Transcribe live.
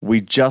we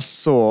just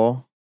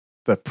saw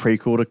the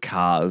prequel to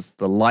Cars,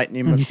 the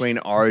Lightning McQueen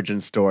origin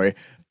story.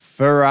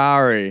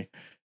 Ferrari.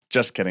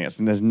 Just kidding.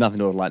 There's nothing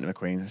to do with Lightning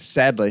McQueen.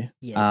 Sadly.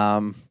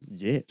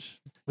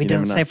 Yes. We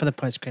didn't stay for the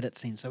post-credit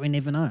scene, so we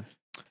never know.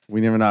 We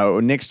never know.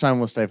 Next time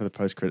we'll stay for the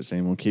post-credit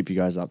scene. We'll keep you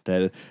guys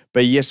updated.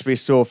 But yes, we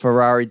saw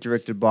Ferrari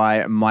directed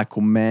by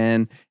Michael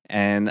Mann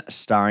and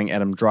starring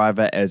Adam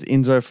Driver as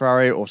Enzo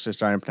Ferrari, also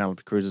starring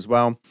Penelope Cruz as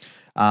well.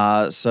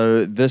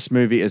 So this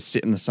movie is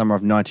set in the summer of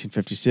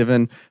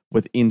 1957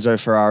 with Enzo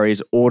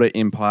Ferrari's auto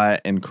empire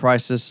in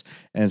crisis.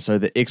 And so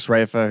the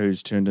ex-racer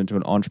who's turned into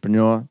an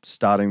entrepreneur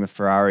starting the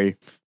Ferrari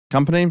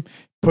company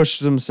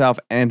pushes himself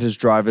and his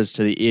drivers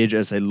to the edge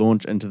as they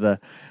launch into the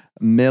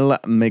Mille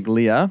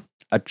Miglia,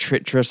 a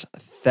treacherous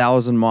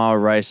 1,000-mile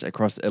race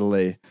across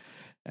Italy.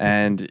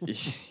 And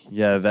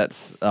yeah,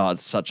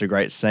 it's such a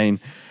great scene.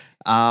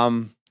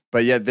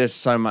 But yeah, there's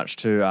so much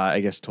to,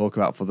 talk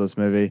about for this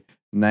movie.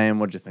 Naeem,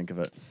 what did you think of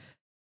it?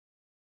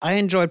 I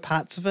enjoyed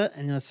parts of it,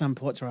 and there were some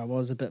parts where I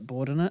was a bit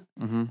bored in it.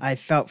 Mm-hmm. I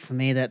felt for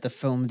me that the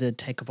film did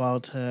take a while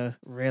to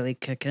really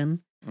kick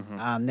in.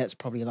 Mm-hmm. That's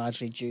probably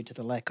largely due to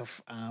the lack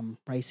of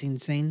racing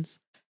scenes.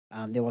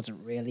 There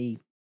wasn't really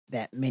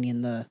that many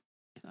in the,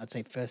 I'd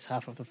say, first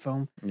half of the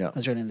film. Yeah. It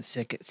was really in the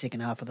second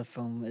half of the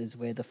film is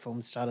where the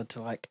film started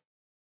to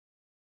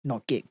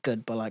not get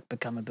good, but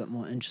become a bit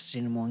more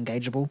interesting and more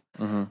engageable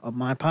on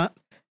my part.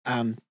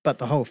 But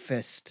the whole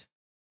first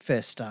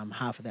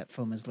half of that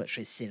film is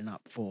literally setting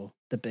up for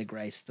the big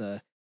race,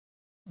 the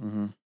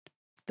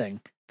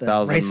thing. The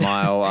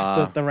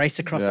 1,000-mile... the race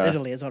across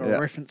Italy is what I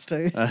reference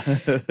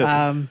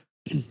to.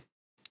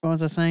 What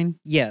was I saying?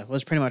 Yeah, it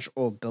was pretty much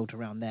all built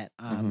around that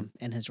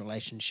and his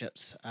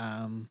relationships.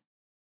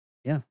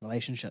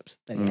 Relationships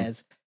that he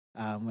has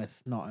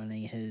with not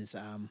only his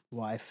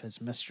wife, his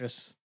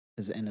mistress,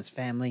 and his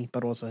family,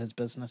 but also his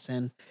business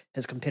and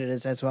his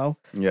competitors as well.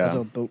 Yeah. It was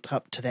all built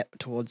up to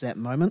towards that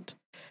moment.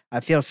 I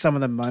feel some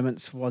of the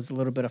moments was a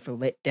little bit of a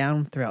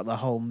letdown throughout the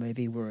whole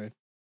movie where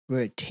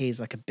it teased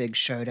like a big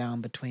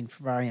showdown between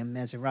Ferrari and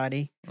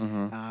Maserati.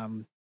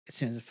 As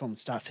soon as the film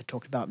starts, they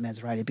talked about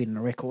Maserati beating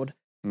a record.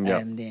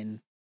 Yep. And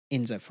then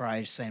Enzo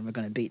Ferrari saying, we're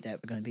going to beat that,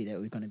 we're going to beat that,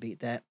 we're going to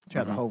beat that.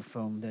 Throughout the whole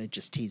film, they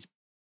just teased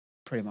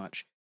pretty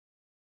much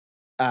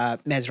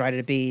Maserati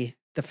to be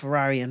the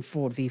Ferrari and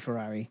Ford v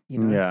Ferrari,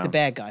 the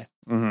bad guy.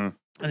 And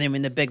then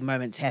when the big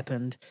moments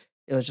happened,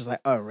 it was just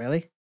like, oh,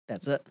 really?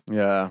 That's it?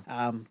 Yeah.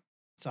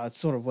 So I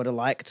sort of would have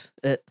liked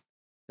it.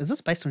 Is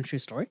this based on a true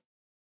story?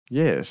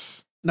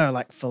 Yes.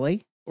 No,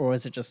 fully? Or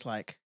is it just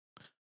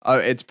Oh,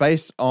 it's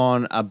based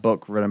on a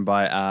book written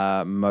by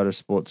a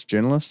motorsports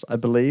journalist, I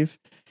believe.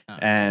 Oh,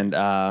 okay. And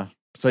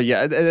so,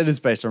 yeah, it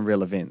is based on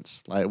real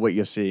events. Like what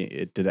you're seeing,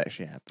 it did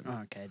actually happen.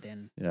 Oh, okay,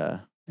 then. Yeah.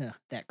 Yeah,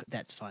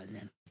 that's fine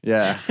then.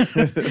 Yeah.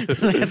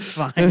 That's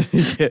fine.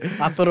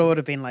 I thought it would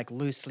have been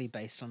loosely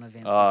based on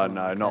events. Oh,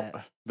 no, not.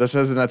 That. This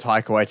isn't a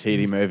Taika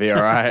Waititi movie,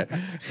 all right?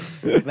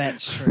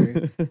 That's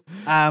true.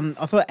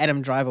 I thought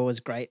Adam Driver was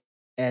great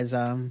as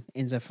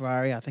Enzo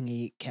Ferrari. I think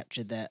he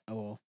captured that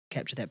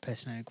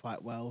personality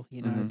quite well.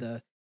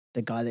 The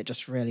guy that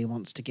just really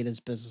wants to get his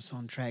business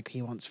on track.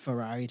 He wants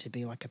Ferrari to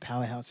be like a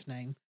powerhouse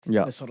name.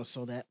 Yeah. I sort of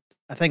saw that.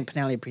 I think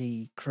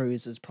Penelope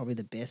Cruz is probably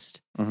the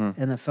best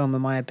in the film,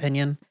 in my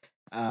opinion.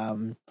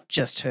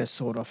 Just her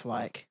sort of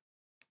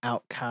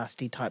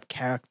outcasty type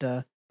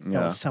character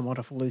that was somewhat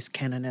of a loose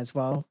cannon as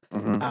well.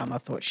 I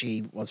thought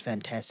she was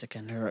fantastic,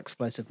 and her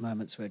explosive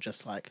moments were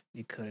just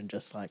you couldn't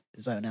just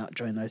zone out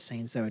during those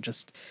scenes. They were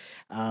just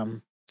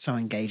so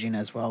engaging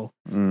as well.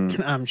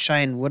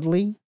 Shailene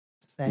Woodley,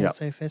 is that how you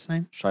say her first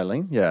name?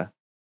 Shailene, yeah.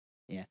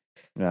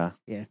 Yeah.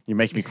 You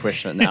make me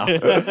question it now.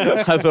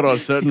 I thought I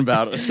was certain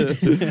about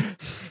it.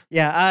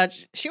 Yeah,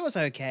 she was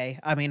okay.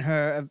 I mean,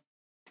 her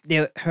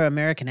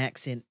American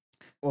accent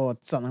or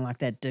something like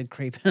that did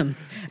creep in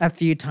a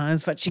few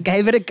times, but she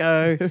gave it a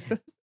go.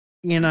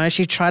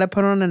 She tried to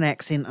put on an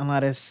accent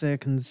unlike a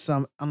certain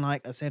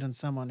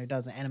someone who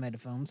does animated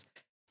films.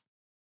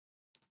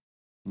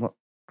 What?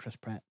 Chris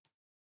Pratt.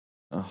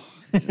 Oh,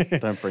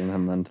 don't bring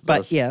him into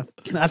but this. Yeah,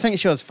 I think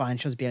she was fine.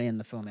 She was barely in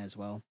the film as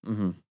well.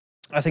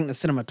 I think the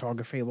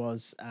cinematography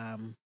was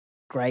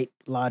great,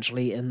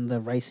 largely in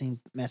the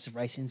massive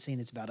racing scene.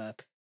 It's about a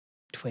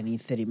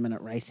 20-30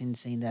 minute racing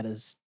scene that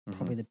is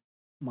probably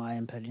my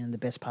opinion, the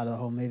best part of the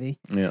whole movie.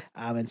 Yeah.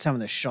 And some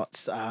of the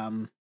shots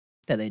that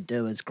they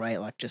do is great,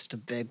 like just a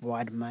big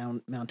wide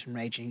mountain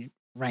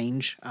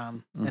range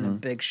and a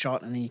big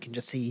shot, and then you can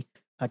just see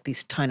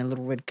these tiny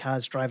little red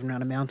cars driving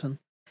around a mountain.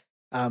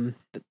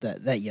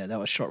 That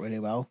was shot really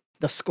well.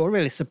 The score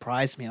really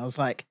surprised me. I was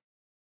like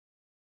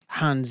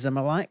Hans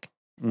Zimmer-like.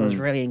 It was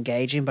really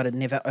engaging, but it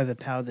never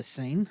overpowered the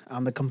scene.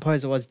 The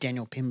composer was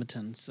Daniel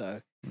Pemberton,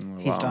 so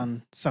he's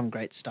done some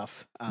great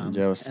stuff.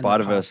 With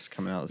Spider-Verse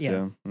coming out this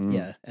year.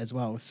 Yeah, as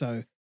well.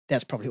 So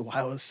that's probably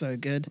why it was so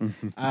good.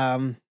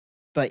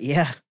 But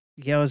yeah,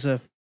 it was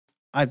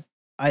I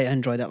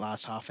enjoyed that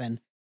last half, and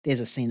there's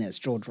a scene that's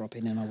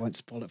jaw-dropping, and I won't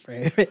spoil it for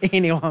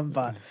anyone,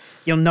 but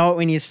you'll know it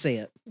when you see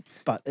it.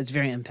 But it's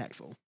very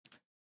impactful.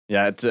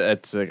 Yeah,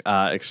 it's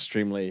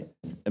extremely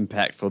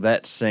impactful.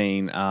 That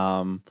scene, me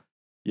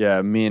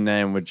and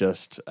Nan were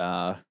just,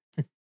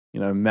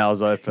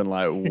 mouths open,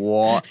 like,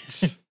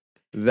 what?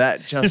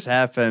 That just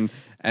happened.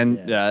 And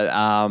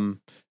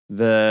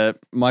the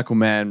Michael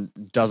Mann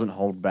doesn't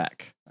hold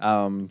back.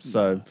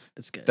 So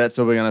it's good. that's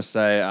all we're going to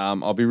say.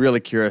 I'll be really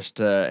curious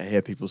to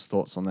hear people's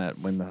thoughts on that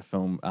when the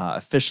film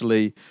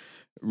officially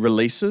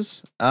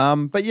releases.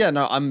 But yeah,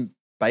 no, I'm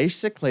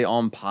basically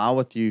on par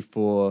with you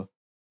for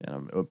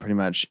pretty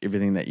much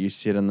everything that you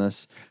said in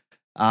this.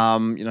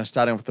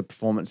 Starting with the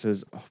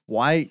performances,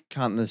 why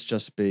can't this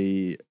just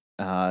be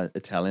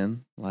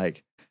Italian?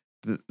 Like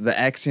the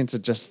accents are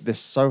they're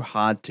so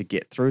hard to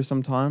get through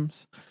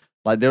sometimes.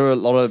 Like there were a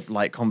lot of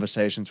like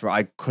conversations where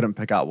I couldn't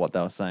pick out what they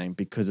were saying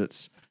because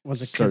it's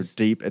so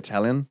deep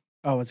Italian.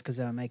 Oh, it's because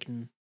they were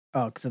making.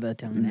 Oh, because of the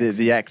Italian accents.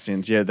 The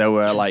accents, yeah, they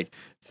were like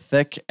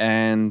thick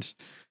and.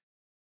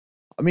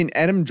 I mean,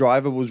 Adam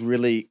Driver was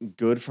really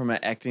good from an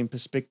acting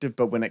perspective,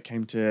 but when it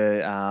came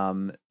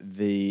to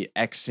the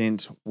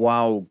accent,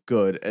 while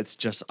good, it's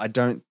just I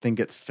don't think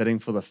it's fitting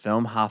for the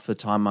film. Half the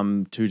time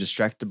I'm too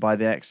distracted by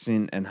the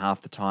accent, and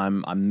half the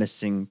time I'm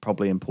missing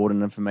probably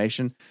important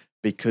information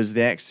because of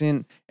the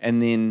accent.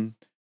 And then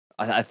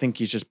I think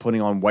he's just putting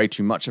on way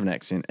too much of an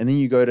accent. And then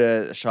you go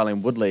to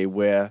Shailene Woodley,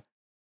 where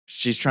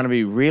she's trying to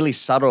be really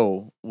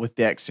subtle with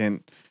the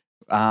accent.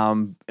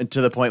 And to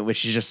the point where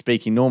she's just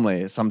speaking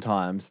normally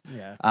sometimes.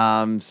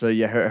 Yeah. So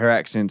yeah, her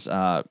accent's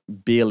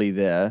barely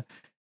there.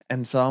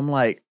 And so I'm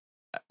like,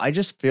 I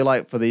just feel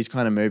like for these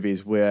kind of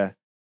movies where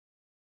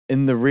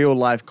in the real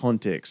life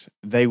context,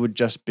 they would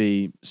just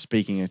be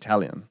speaking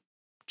Italian.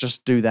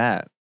 Just do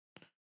that.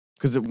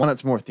 Because one,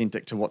 it's more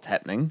authentic to what's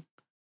happening.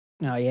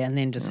 Oh yeah, and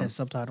then just have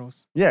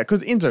subtitles. Yeah,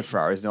 because Enzo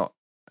Ferrari is not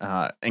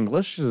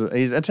English.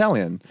 He's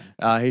Italian.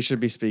 He should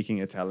be speaking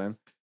Italian.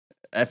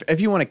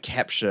 If you want to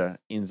capture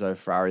Enzo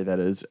Ferrari, that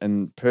is,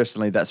 and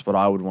personally, that's what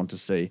I would want to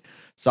see.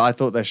 So I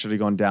thought they should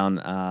have gone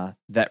down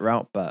that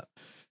route, but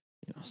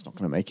it's not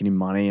going to make any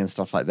money and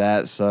stuff like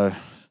that. So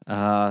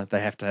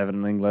they have to have it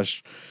in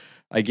English,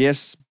 I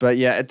guess. But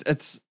yeah,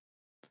 it's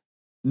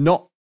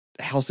not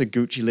House of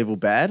Gucci level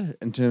bad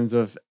in terms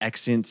of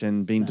accents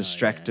and being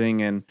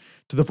distracting and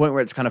to the point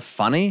where it's kind of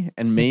funny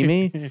and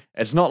memey.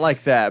 It's not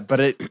like that,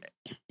 but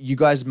you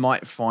guys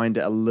might find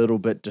it a little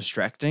bit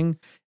distracting,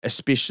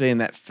 especially in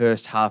that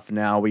first half an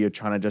hour where you're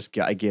trying to just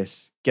get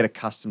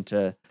accustomed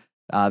to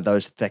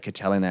those thick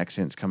Italian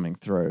accents coming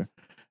through.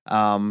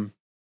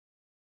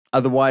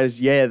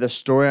 Otherwise, yeah, the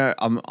story,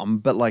 I'm a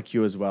bit like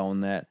you as well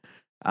on that.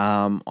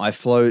 I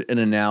flowed in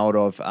and out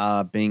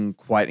of being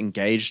quite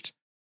engaged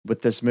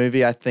with this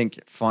movie. I think,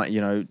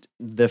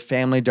 the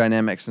family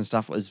dynamics and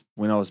stuff was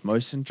when I was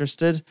most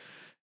interested.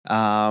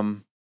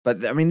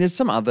 But I mean, there's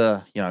some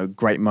other,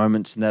 great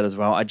moments in that as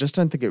well. I just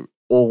don't think it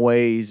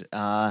always,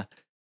 I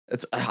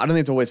don't think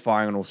it's always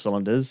firing on all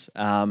cylinders.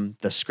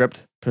 The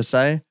script per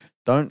se,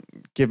 don't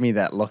give me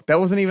that look. That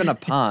wasn't even a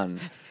pun.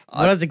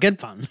 Well, that was a good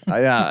pun.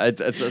 Yeah,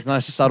 it's a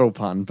nice subtle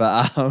pun,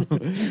 but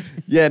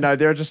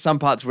there are just some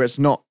parts where it's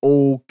not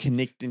all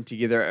connecting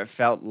together. It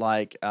felt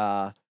like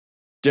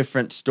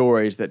different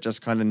stories that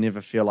just kind of never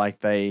feel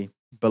like they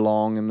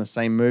belong in the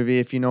same movie,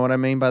 if you know what I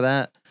mean by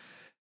that.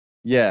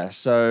 Yeah,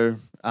 so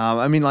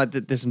I mean, like,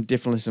 there's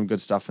definitely some good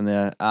stuff in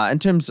there. In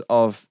terms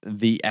of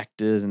the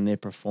actors and their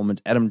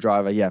performance, Adam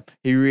Driver, yeah,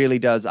 he really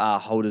does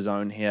hold his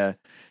own here.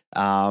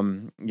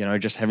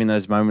 Just having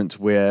those moments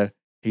where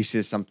he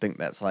says something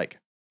that's like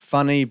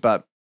funny,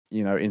 but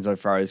Enzo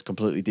Ferrari is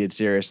completely dead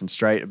serious and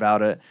straight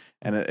about it,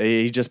 and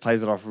he just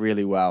plays it off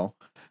really well.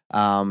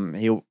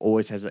 He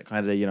always has that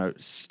kind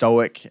of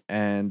stoic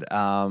and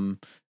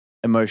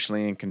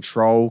emotionally in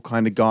control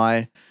kind of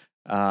guy.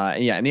 I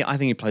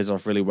think he plays it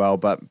off really well.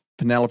 But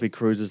Penelope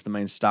Cruz is the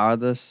main star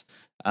of this.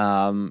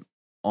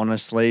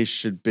 Honestly,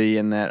 should be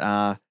in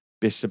that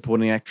best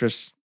supporting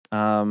actress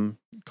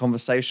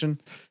conversation.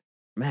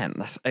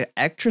 Man,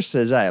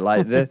 actresses,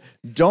 like they're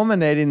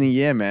dominating the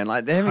year, man.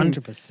 Like they're having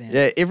 100%.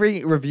 Yeah,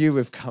 every review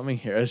we've coming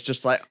here is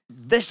just like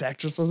this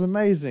actress was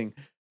amazing.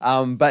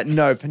 But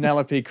no,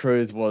 Penelope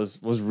Cruz was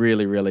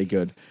really, really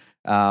good.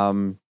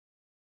 So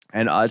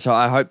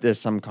I hope there's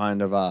some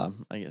kind of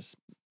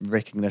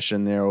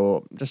recognition there,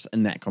 or just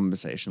in that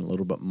conversation a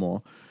little bit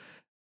more.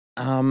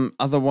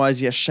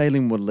 Otherwise, yeah,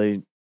 Shailene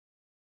Woodley,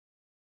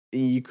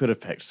 you could have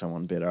picked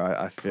someone better.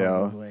 I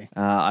feel. Probably.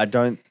 I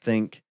don't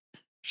think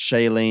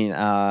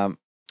Shailene.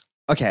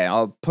 Okay,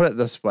 I'll put it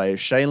this way: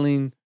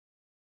 Shailene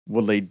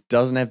Woodley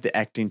doesn't have the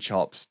acting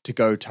chops to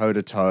go toe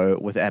to toe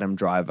with Adam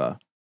Driver.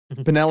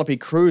 Penelope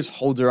Cruz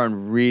holds her own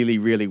really,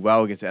 really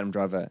well against Adam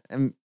Driver,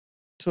 and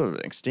to an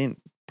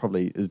extent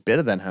probably is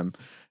better than him.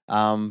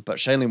 But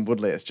Shailene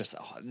Woodley, it's just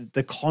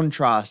the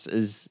contrast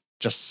is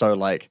just so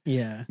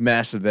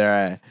massive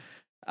there.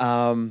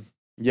 And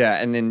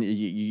then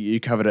you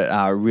covered it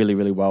really,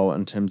 really well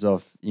in terms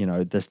of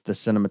the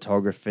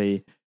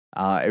cinematography.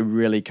 It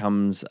really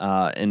comes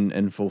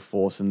in full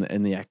force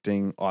in the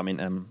acting.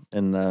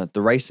 In the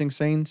racing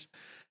scenes.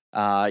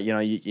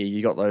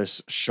 You got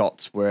those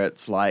shots where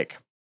it's like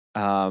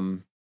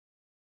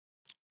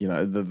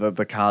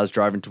the car's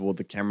driving toward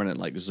the camera and it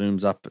like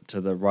zooms up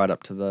to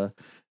the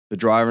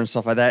driver and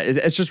stuff like that.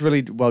 It's just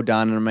really well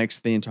done, and it makes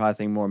the entire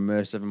thing more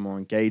immersive and more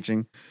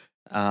engaging.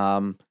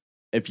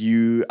 If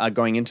you are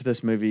going into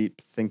this movie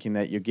thinking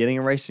that you're getting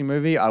a racing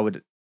movie, I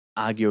would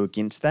argue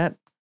against that.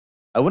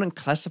 I wouldn't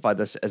classify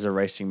this as a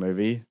racing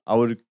movie. I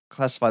would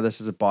classify this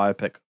as a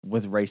biopic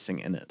with racing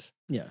in it.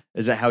 Yeah.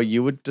 Is that how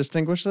you would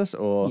distinguish this?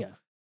 Or Yeah.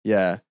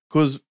 Yeah.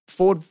 Because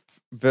Ford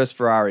versus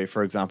Ferrari,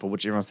 for example,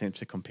 which everyone seems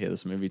to compare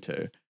this movie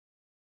to,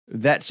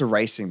 that's a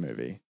racing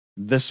movie.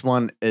 This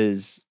one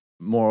is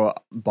more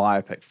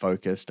biopic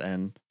focused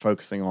and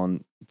focusing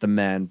on the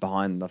man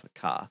behind the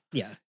car.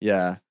 Yeah.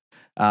 Yeah.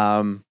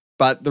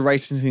 But the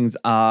racing things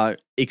are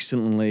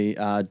excellently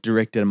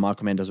directed, and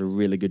Michael Mann does a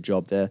really good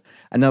job there.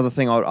 Another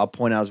thing I'll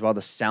point out as well,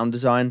 the sound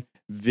design,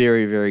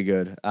 very, very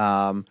good.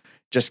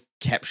 Just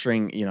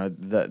capturing,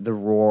 the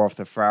roar of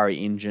the Ferrari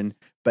engine,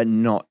 but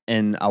not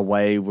in a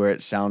way where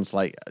it sounds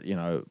like,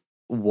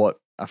 what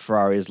a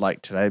Ferrari is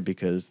like today,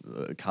 because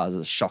the cars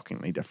are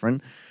shockingly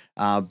different.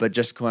 But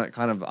just kind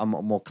of a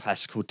more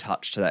classical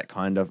touch to that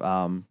kind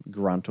of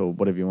grunt, or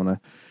whatever you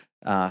want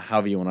to,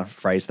 however you want to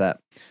phrase that.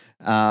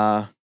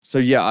 So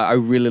yeah, I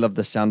really love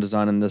the sound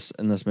design in this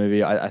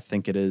movie. I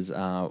think it is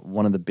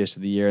one of the best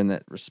of the year in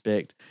that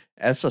respect.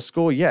 As for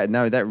score, yeah,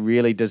 no, that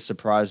really did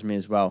surprise me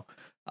as well.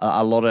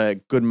 A lot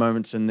of good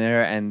moments in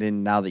there, and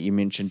then now that you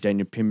mentioned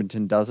Daniel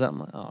Pemberton does it, I'm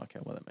like, oh, okay,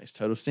 well that makes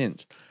total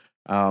sense.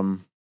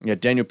 Yeah,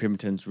 Daniel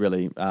Pemberton's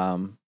really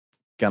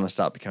gonna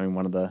start becoming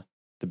one of the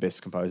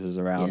best composers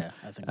around. Yeah,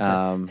 I think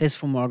so. His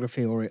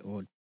filmography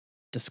or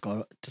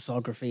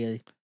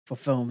discography for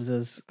films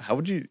is. How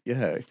would you?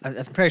 Yeah,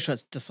 I'm pretty sure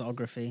it's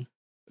discography.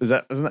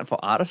 Isn't that for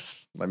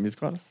artists, like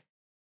music artists?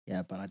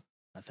 Yeah, but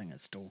I think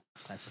it's still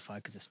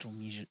classified because it's still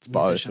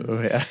musicians.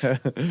 Oh, yeah.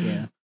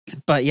 Yeah.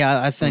 But yeah,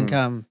 I think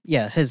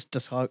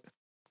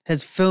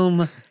his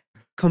film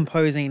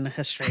composing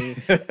history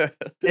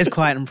is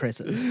quite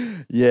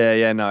impressive.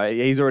 Yeah, no,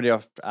 he's already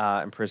off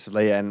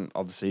impressively, and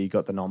obviously he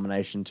got the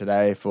nomination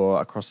today for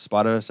Across the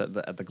Spider-Verse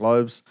at the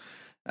Globes.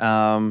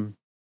 But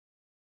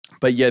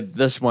yeah,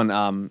 this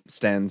one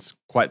stands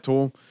quite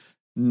tall.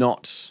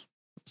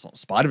 It's not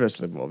Spider-Verse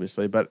level,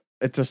 obviously, but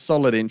it's a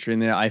solid entry in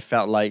there. I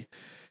felt like,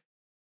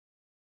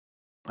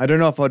 I don't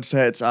know if I'd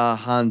say it's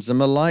Hans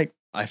Zimmer-like.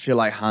 I feel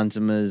like Hans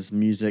Zimmer's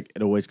music,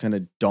 it always kind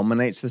of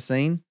dominates the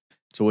scene.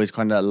 It's always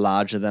kind of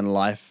larger than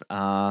life.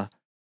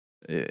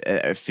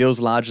 It feels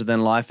larger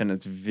than life, and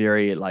it's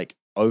very like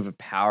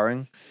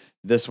overpowering.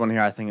 This one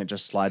here, I think it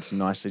just slides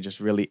nicely, just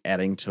really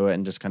adding to it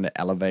and just kind of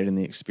elevating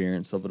the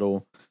experience of it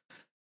all.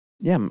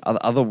 Yeah.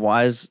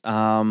 Otherwise,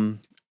 I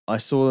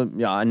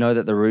know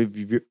that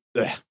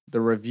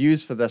the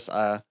reviews for this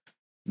are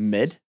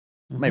mid,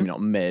 maybe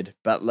not mid,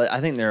 but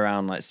I think they're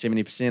around like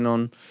 70%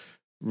 on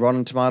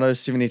Rotten Tomatoes,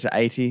 70 to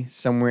 80,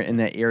 somewhere in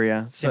that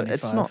area. So 75.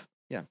 It's not,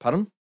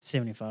 pardon?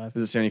 75.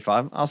 Is it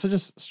 75? Also,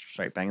 just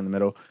straight bang in the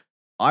middle.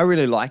 I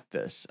really like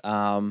this.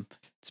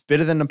 It's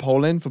better than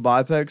Napoleon for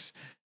biopics,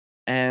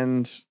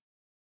 and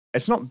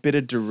it's not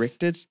better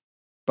directed,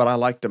 but I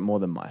liked it more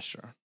than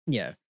Maestro.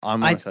 Yeah.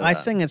 I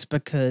think it's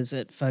because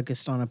it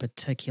focused on a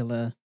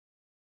particular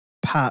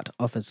part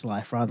of his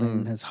life rather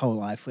than his whole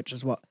life, which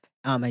is what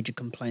our major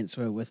complaints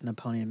were with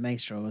Napoleon and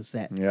Maestro, was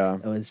that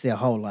it was their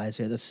whole lives,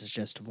 where this is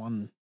just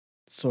one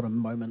sort of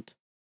moment.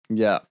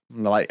 Yeah,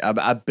 like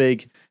a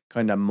big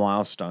kind of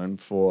milestone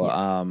for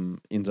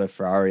Enzo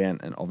Ferrari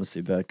and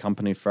obviously the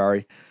company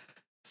Ferrari.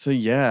 So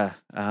yeah,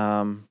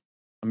 I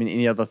mean,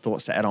 any other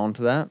thoughts to add on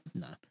to that?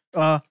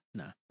 No.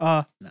 No.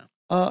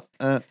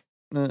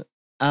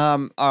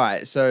 All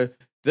right, so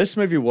this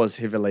movie was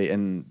heavily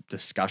in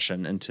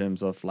discussion in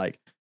terms of like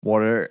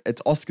what are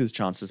its Oscars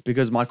chances,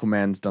 because Michael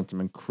Mann's done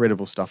some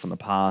incredible stuff in the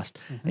past,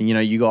 and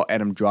you got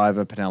Adam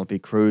Driver, Penelope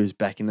Cruz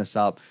backing this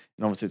up,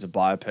 and obviously it's a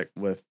biopic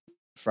with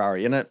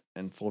Ferrari in it,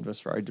 and Ford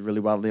vs Ferrari did really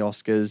well at the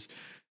Oscars.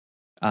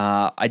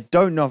 I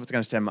don't know if it's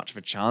going to stand much of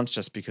a chance,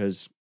 just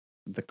because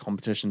the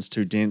competition's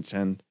too dense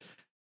and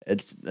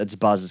its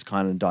buzz has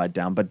kind of died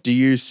down. But do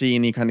you see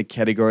any kind of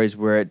categories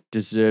where it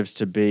deserves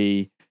to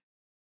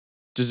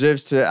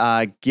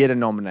get a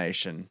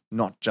nomination,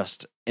 not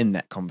just in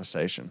that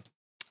conversation?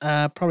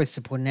 Probably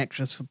supporting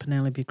actress for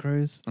Penelope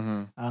Cruz.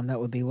 That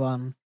would be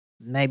one.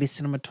 Maybe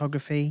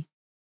cinematography.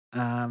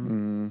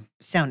 Sound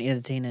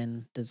editing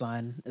and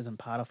design isn't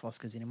part of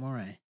Oscars anymore,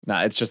 eh? No,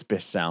 it's just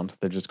best sound.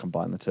 They just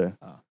combine the two.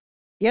 Oh.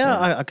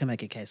 Yeah. I can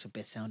make a case for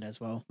best sound as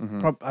well.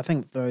 I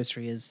think those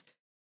three is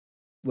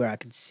where I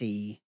could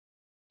see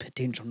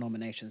potential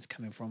nominations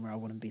coming from, where I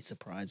wouldn't be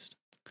surprised.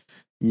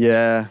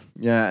 Yeah.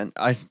 And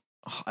I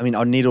mean,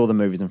 I'd need all the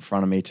movies in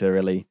front of me to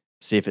really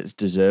see if it's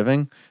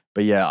deserving.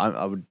 But yeah,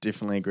 I would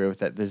definitely agree with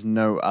that. There's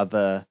no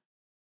other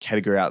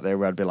category out there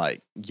where I'd be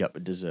like, yep,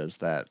 it deserves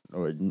that,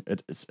 or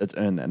it's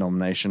earned that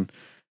nomination.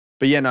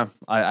 But yeah, no,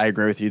 I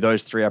agree with you.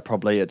 Those three are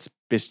probably its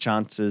best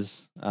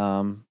chances.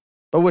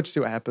 But we'll see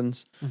what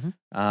happens.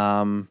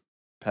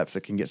 Perhaps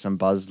it can get some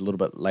buzz a little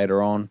bit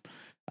later on.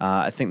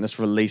 I think this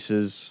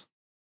releases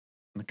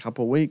in a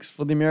couple of weeks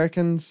for the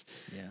Americans.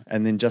 Yeah.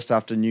 And then just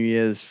after New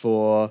Year's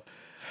for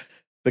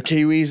the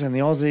Kiwis and the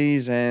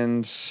Aussies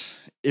and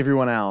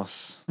everyone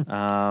else.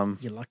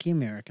 You lucky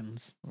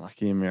Americans.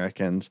 Lucky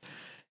Americans.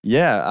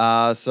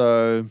 Yeah.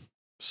 So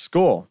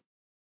score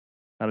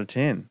out of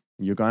 10.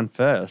 You're going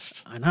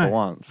first. I know. For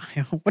once.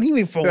 What do you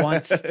mean for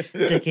once,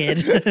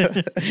 dickhead?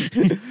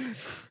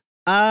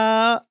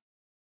 I'll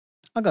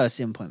go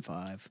 7.5.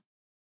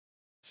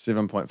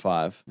 7.5.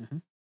 Mm-hmm.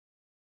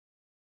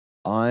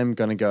 I'm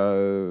going to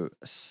go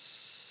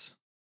 7.5,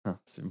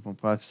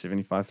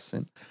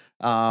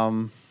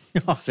 75%.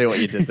 See what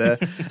you did there.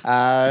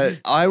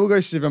 I will go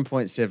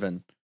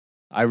 7.7.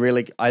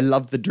 I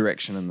love the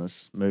direction in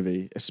this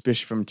movie,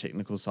 especially from a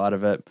technical side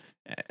of it.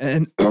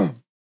 And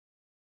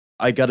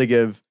I got to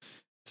give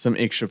some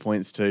extra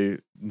points to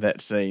that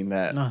scene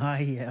that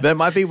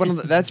might be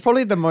that's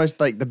probably the most,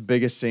 like, the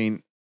biggest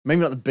scene,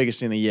 maybe not the biggest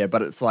scene of the year,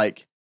 but it's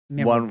like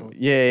memorable.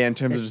 in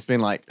terms of just being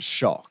like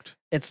shocked.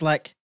 It's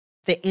like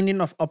the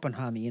ending of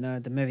Oppenheimer,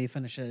 the movie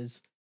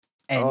finishes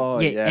and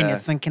and you're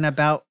thinking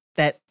about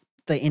the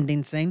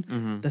ending scene.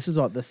 Mm-hmm. This is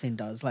what this scene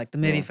does. Like the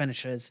movie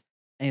finishes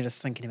and you're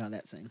just thinking about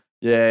that scene.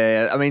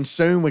 Yeah. I mean,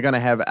 soon we're going to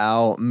have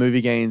our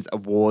Movie Gains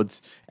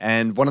Awards,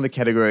 and one of the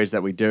categories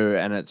that we do,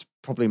 and it's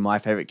probably my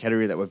favorite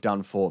category that we've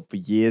done for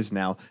years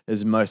now,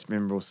 is most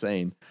memorable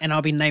scene. And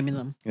I'll be naming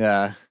them.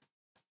 Yeah.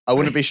 I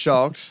wouldn't be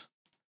shocked.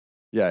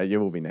 Yeah, you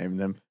will be naming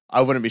them.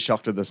 I wouldn't be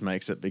shocked if this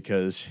makes it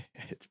because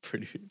it's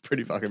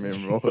pretty fucking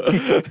memorable.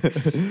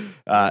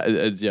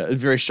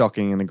 It's very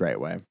shocking in a great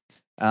way.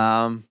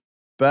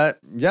 But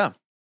yeah,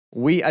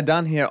 we are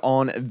done here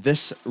on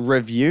this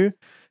review.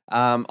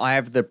 I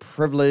have the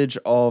privilege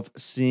of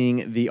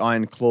seeing the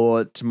Iron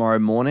Claw tomorrow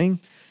morning.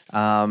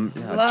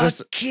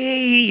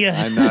 Lucky!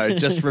 I know,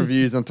 just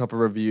reviews on top of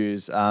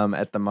reviews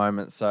at the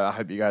moment. So I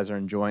hope you guys are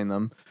enjoying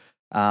them.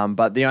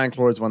 But the Iron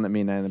Claw is one that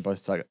me and Nan are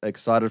both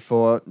excited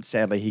for.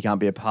 Sadly, he can't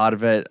be a part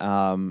of it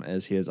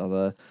as he has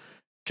other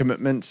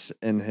commitments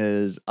in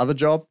his other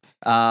job.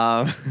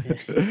 So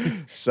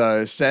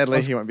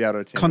sadly, he won't be able to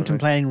attend.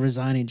 Contemplating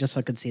resigning just so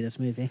I could see this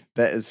movie.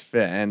 That is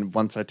fair. And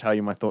once I tell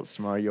you my thoughts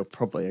tomorrow, you'll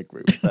probably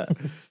agree with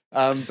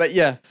that. But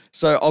yeah,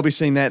 so I'll be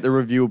seeing that. The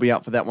review will be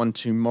up for that one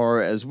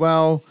tomorrow as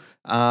well.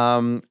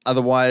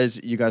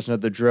 Otherwise, you guys know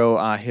the drill.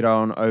 Head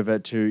on over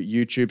to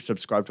YouTube,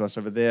 subscribe to us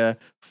over there,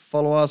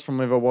 follow us from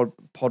whatever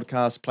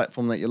podcast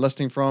platform that you're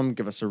listening from,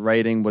 give us a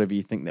rating, whatever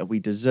you think that we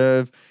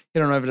deserve.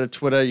 Head on over to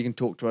Twitter, you can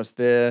talk to us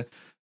there,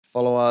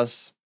 follow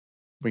us,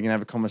 we can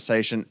have a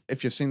conversation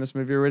if you've seen this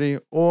movie already,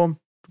 or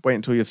wait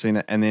until you've seen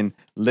it and then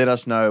let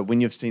us know when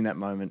you've seen that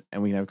moment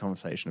and we can have a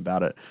conversation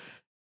about it.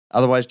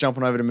 Otherwise, jump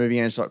on over to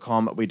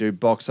moviegains.com. We do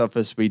box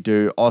office, we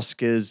do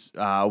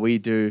Oscars, we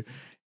do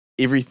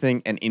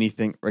everything and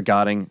anything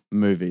regarding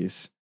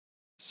movies.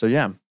 So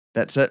yeah,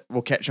 that's it.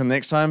 We'll catch you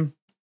next time.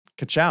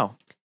 Ka-chow.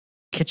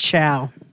 Ka-chow.